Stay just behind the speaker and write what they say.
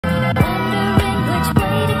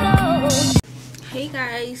Hey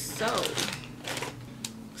guys,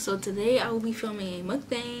 so today I will be filming a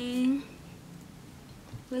mukbang.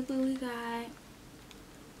 Look what we got.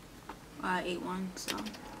 Well, I ate one, so.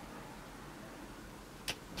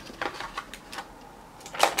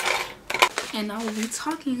 And I will be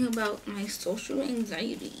talking about my social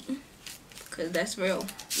anxiety, because that's real,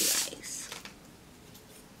 you guys.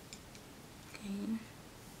 Okay.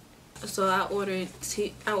 So I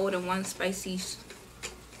ordered one spicy,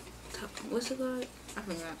 what's it called? I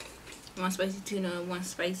forgot. One spicy tuna, one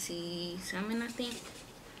spicy salmon, I think.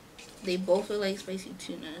 They both look like spicy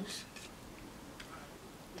tunas.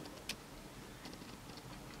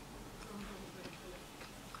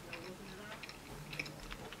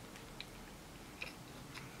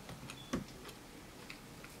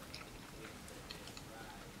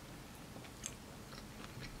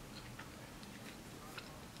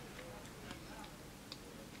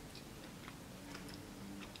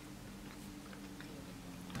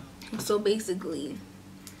 So basically,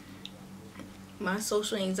 my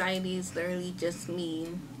social anxiety is literally just me.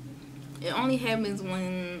 It only happens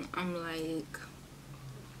when I'm like,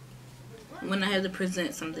 when I have to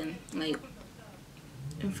present something, like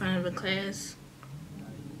in front of a class.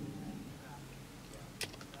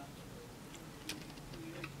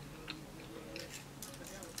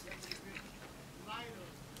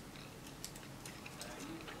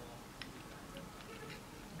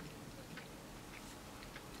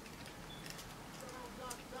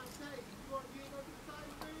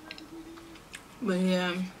 But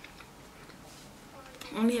yeah,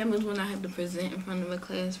 only happens when I have to present in front of a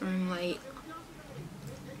classroom. Like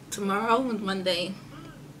tomorrow is Monday.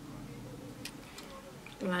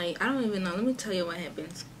 Like, I don't even know. Let me tell you what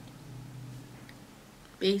happens.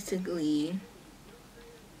 Basically,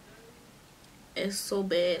 it's so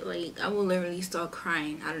bad. Like, I will literally start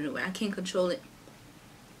crying out of nowhere. I can't control it.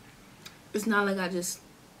 It's not like I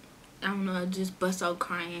don't know, I just bust out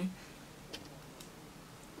crying.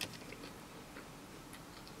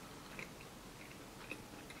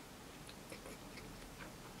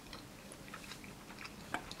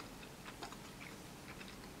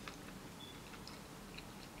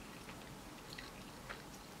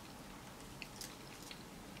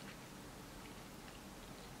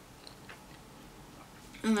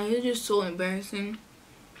 And like, it's just so embarrassing.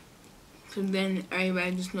 Cause then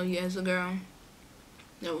everybody just know you as a girl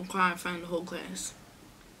that will cry in front of the whole class.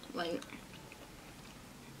 Like,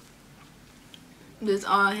 this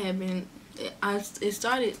all happened. It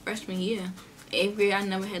started freshman year. 8th grade, I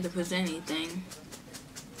never had to present anything.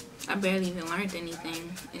 I barely even learned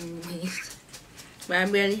anything anyways. But I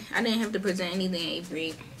didn't have to present anything in 8th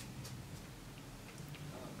grade.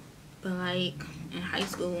 But like, in high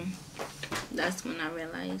school, that's when I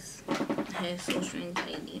realized I had social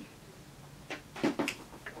anxiety.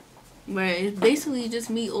 But it's basically just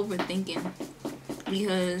me overthinking.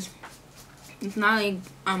 Because it's not like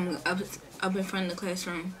I'm up in front of the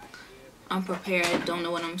classroom unprepared, don't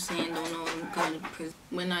know what I'm saying, don't know what I'm going to present.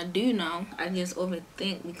 When I do know, I just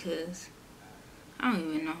overthink because I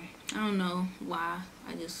don't even know. I don't know why.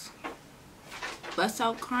 I just bust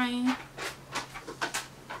out crying.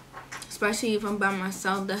 Especially if I'm by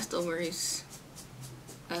myself, that's the worst.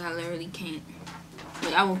 Like, I literally can't.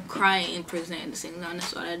 Like, I will cry and present at the same time.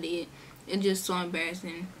 That's what I did. It's just so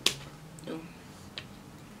embarrassing.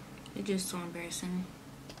 It's just so embarrassing.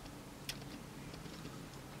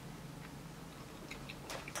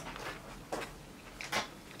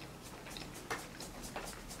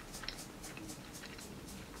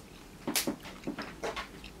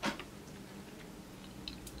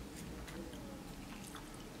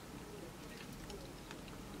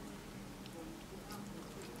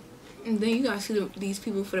 And then you gotta see these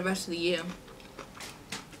people for the rest of the year.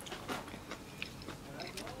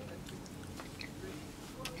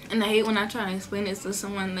 And I hate when I try to explain this to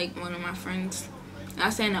someone, like one of my friends. I'm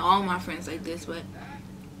not saying that all my friends like this, but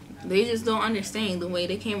they just don't understand the way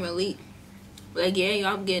they can't relate. Like, yeah,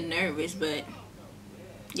 y'all get nervous, but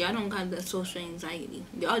y'all don't got that social anxiety.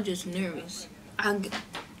 Y'all just nervous.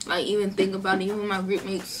 Like, even think about it. Even my group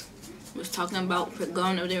mates was talking about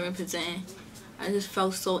going over there and presenting. I just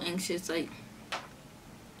felt so anxious. Like,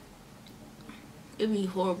 it'd be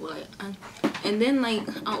horrible. Like, and then like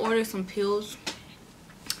I ordered some pills,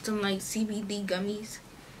 some like CBD gummies,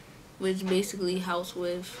 which basically helps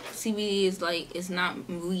with CBD. Is like, it's not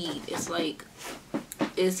weed. It's like,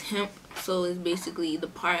 it's hemp. So it's basically the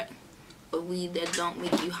part of weed that don't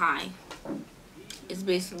make you high. It's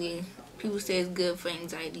basically, people say it's good for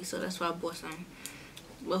anxiety, so that's why I bought some.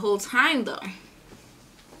 The whole time though,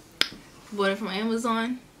 bought it from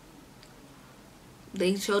Amazon.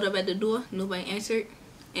 They showed up at the door, nobody answered,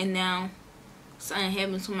 and now something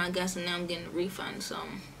happened to my gas and now I'm getting a refund. So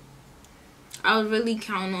I was really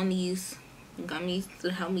counting on these gummies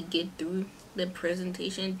to help me get through the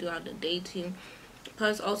presentation throughout the day too.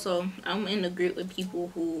 Plus also I'm in a group with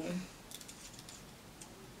people who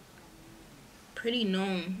pretty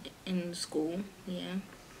known in school. Yeah,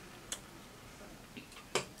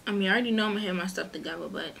 I mean I already know I'm gonna have my stuff together,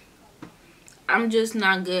 but I'm just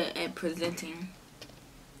not good at presenting.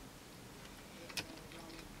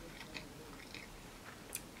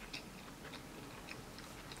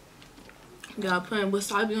 Y'all putting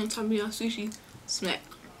wasabi on top of y'all sushi, smack.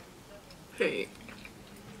 Period.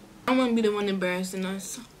 I don't want to be the one embarrassing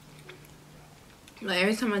us. Like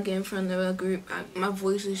every time I get in front of a group, my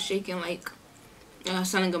voice is shaking like I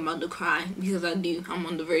sound like I'm about to cry, because I do. I'm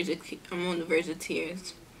on the verge of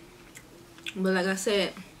tears. But like I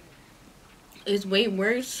said, it's way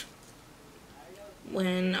worse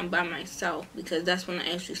when I'm by myself, because that's when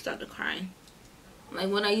I actually start to cry. Like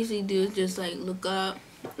what I usually do is just like look up,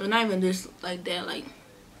 well, not even just like that, like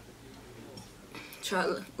try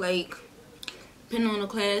like depending on the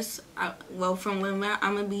class. Well, from when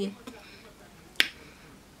I'm gonna be,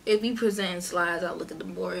 if you presenting slides, I'll look at the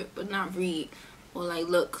board but not read, or like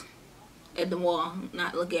look at the wall,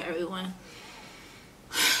 not look at everyone.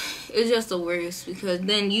 It's just the worst, because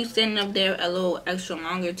then you standing up there a little extra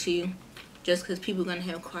longer too, just because people gonna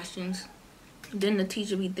have questions. Then the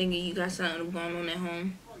teacher be thinking you got something going on at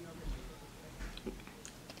home.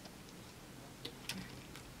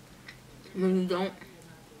 When you don't.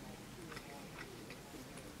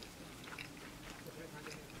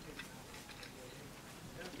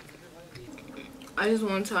 I just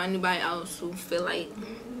want to tell anybody else who feel like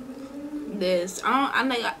this. I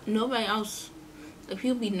like nobody else. Like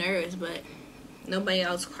people be nervous, but nobody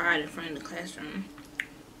else cried in front of the classroom.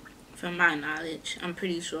 From my knowledge, I'm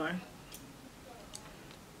pretty sure.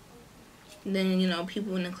 Then, you know,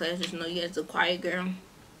 people in the class just know you as a quiet girl.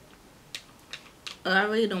 I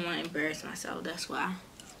really don't want to embarrass myself. That's why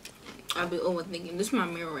I'll be overthinking. This is my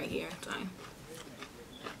mirror right here. Sorry.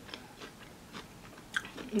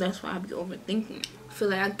 That's why I be overthinking. I feel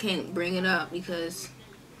like I can't bring it up because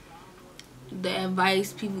the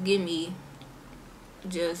advice people give me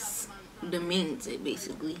just demeans it,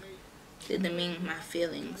 basically. It demeans my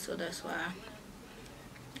feelings. So that's why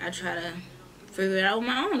I try to figure it out on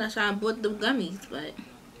my own. That's why I bought the gummies, but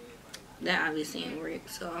that obviously ain't work.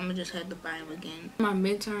 So I'm gonna just have to buy them again. My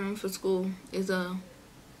midterm for school is a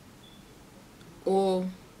oral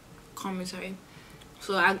commentary.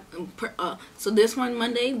 So so this one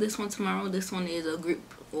Monday, this one tomorrow, this one is a group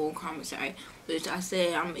oral commentary, which I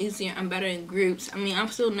said I'm better in groups. I mean, I'm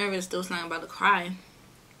still nervous, still not about to cry.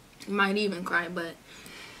 Might even cry, but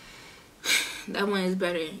that one is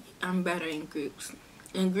better. I'm better in groups.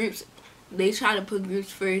 In groups, they try to put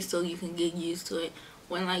groups first so you can get used to it.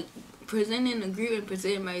 When like presenting a group and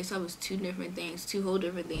presenting by yourself is two different things, two whole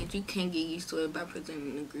different things. You can't get used to it by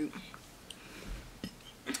presenting in a group.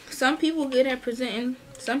 Some people good at presenting.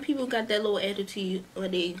 Some people got that little attitude where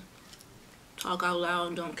they talk out loud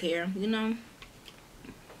and don't care, you know.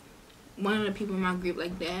 One of the people in my group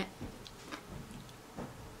like that.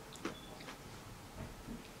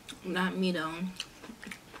 Not me though.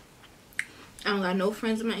 I don't got no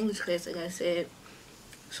friends in my English class, like I said.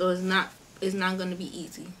 So it's not gonna be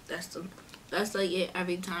easy. That's like it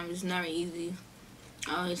every time. It's never easy.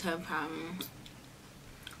 I always have problems.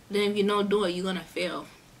 Then if you don't do it, you're gonna fail.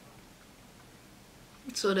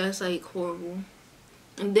 So that's like horrible.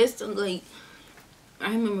 And this, like, I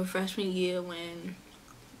remember freshman year when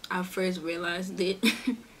I first realized it.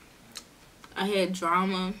 I had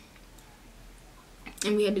drama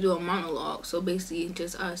and we had to do a monologue. So basically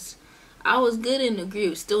just us. I was good in the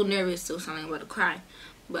group, still nervous, still sounding about to cry.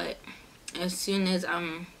 But as soon as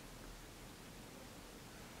I'm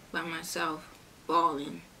by myself,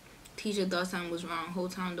 bawling, teacher thought something was wrong. Whole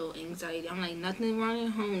time though, anxiety. I'm like, nothing wrong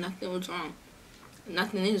at home, nothing was wrong.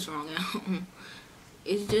 Nothing is wrong at home.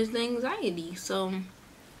 It's just anxiety. So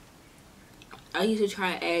I used to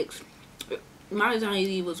try to ask. My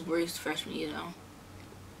anxiety was worse freshman year though.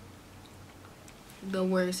 The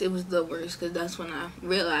worst. It was the worst, because that's when I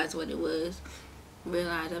realized what it was.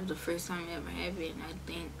 Realized that was the first time it ever happened, I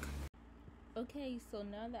think. Okay, so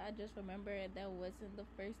now that I just remember that wasn't the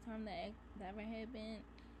first time that ever happened.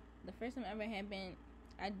 The first time it ever happened,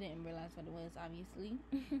 I didn't realize what it was, obviously.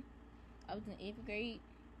 I was in 8th grade,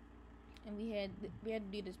 and we had to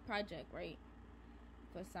do this project, right,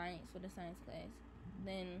 for the science class.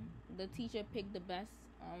 Then the teacher picked the best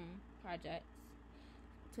projects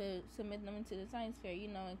to submit them into the science fair, you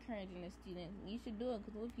know, encouraging the students. You should do it,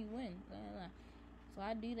 because what if you win? Blah, blah, blah. So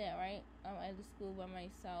I do that, right? I'm at the school by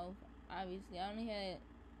myself. obviously. I only had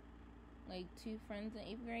like 2 friends in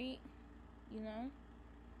 8th grade, you know.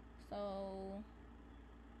 So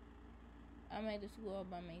I'm at the school all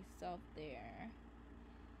by myself there.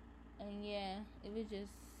 And yeah, it was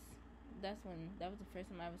just, that was the first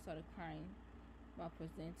time I ever started crying while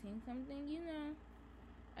presenting something, you know.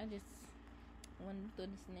 I just went through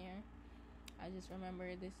this snare. I just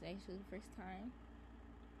remember this actually the first time.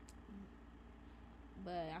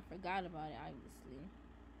 But I forgot about it, obviously.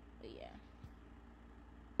 But yeah.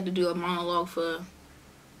 I had to do a monologue for,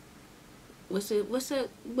 what's that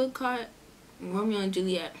book called? Romeo and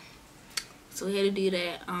Juliet. So we had to do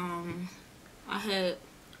that. I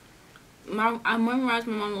memorized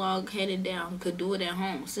my monologue, had it down, could do it at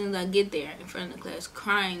home. As soon as I get there in front of the class,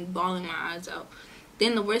 crying, bawling my eyes out.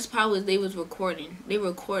 Then the worst part was they was recording. They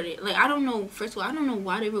recorded. Like, I don't know, first of all, I don't know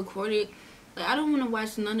why they recorded. Like, I don't want to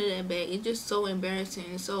watch none of that back. It's just so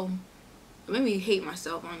embarrassing. So, it made me hate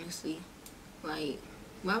myself, honestly. Like,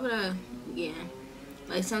 why would I, yeah.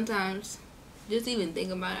 Like, sometimes, just even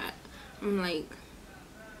think about it, I'm like,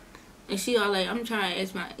 and she all like, I'm trying to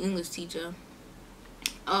ask my English teacher,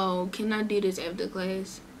 oh, can I do this after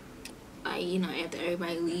class? Like, you know, after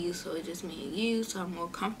everybody leaves, so it's just me and you, so I'm more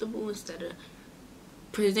comfortable instead of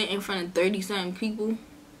presenting in front of 30-something people.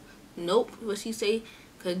 Nope, what she say?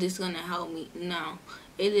 Because this is going to help me. No,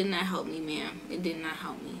 it did not help me, ma'am. It did not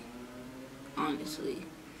help me, honestly.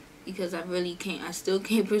 Because I really can't, I still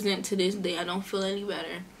can't present to this day. I don't feel any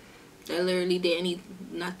better. That literally did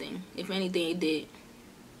nothing. If anything, it did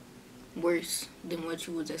worse than what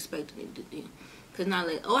you was expecting it to do. Because not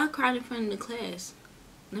like, oh, I cried in front of the class.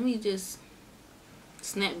 Let me just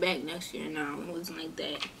snap back next year. No, it wasn't like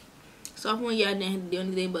that. Sophomore year, I didn't have to do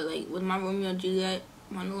anything, but like with my Romeo and Juliet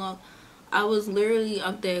monologue, I was literally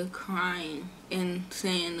up there crying and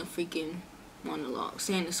saying the freaking monologue,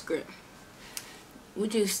 saying the script,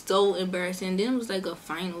 which is so embarrassing. Then it was like a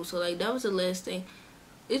final, so like that was the last thing.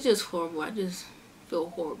 It's just horrible. I just feel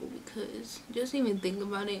horrible because just even thinking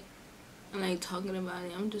about it and like talking about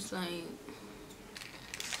it, I'm just like,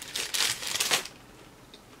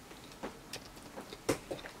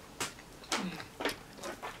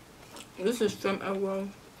 this is shrimp I roll.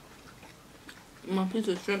 My piece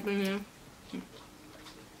of shrimp in there.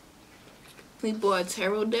 We bought a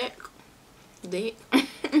tarot deck. Deck.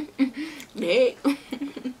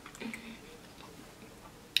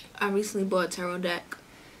 I recently bought a tarot deck.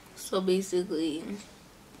 So basically,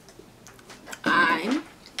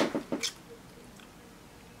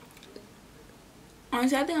 honestly,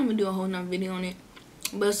 I think I'm gonna do a whole nother video on it.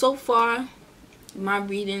 But so far, my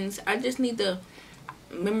readings, I just need to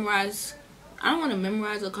memorize. I don't want to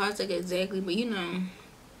memorize the cards like exactly, but you know,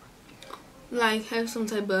 like have some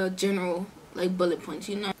type of general like bullet points,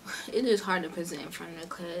 you know. It is hard to present in front of the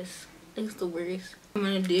class. It's the worst. I'm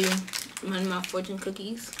gonna do one of my fortune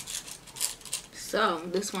cookies. So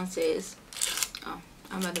this one says, oh,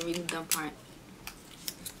 I'm about to read the dumb part.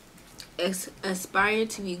 Aspire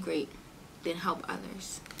to be great, then help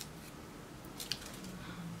others.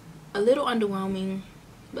 A little underwhelming,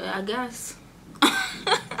 but I guess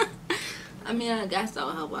I mean, I guess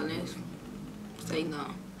I'll help others. Say no.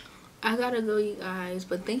 I gotta go, you guys.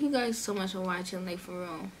 But thank you guys so much for watching. Like, for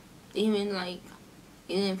real. Even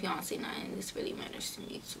if y'all don't say nothing, this really matters to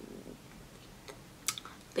me too.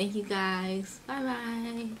 Thank you guys. Bye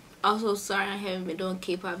bye. Also, sorry I haven't been doing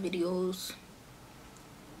K-pop videos.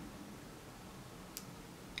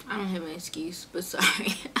 I don't have an excuse, but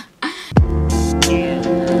sorry.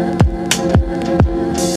 Yeah.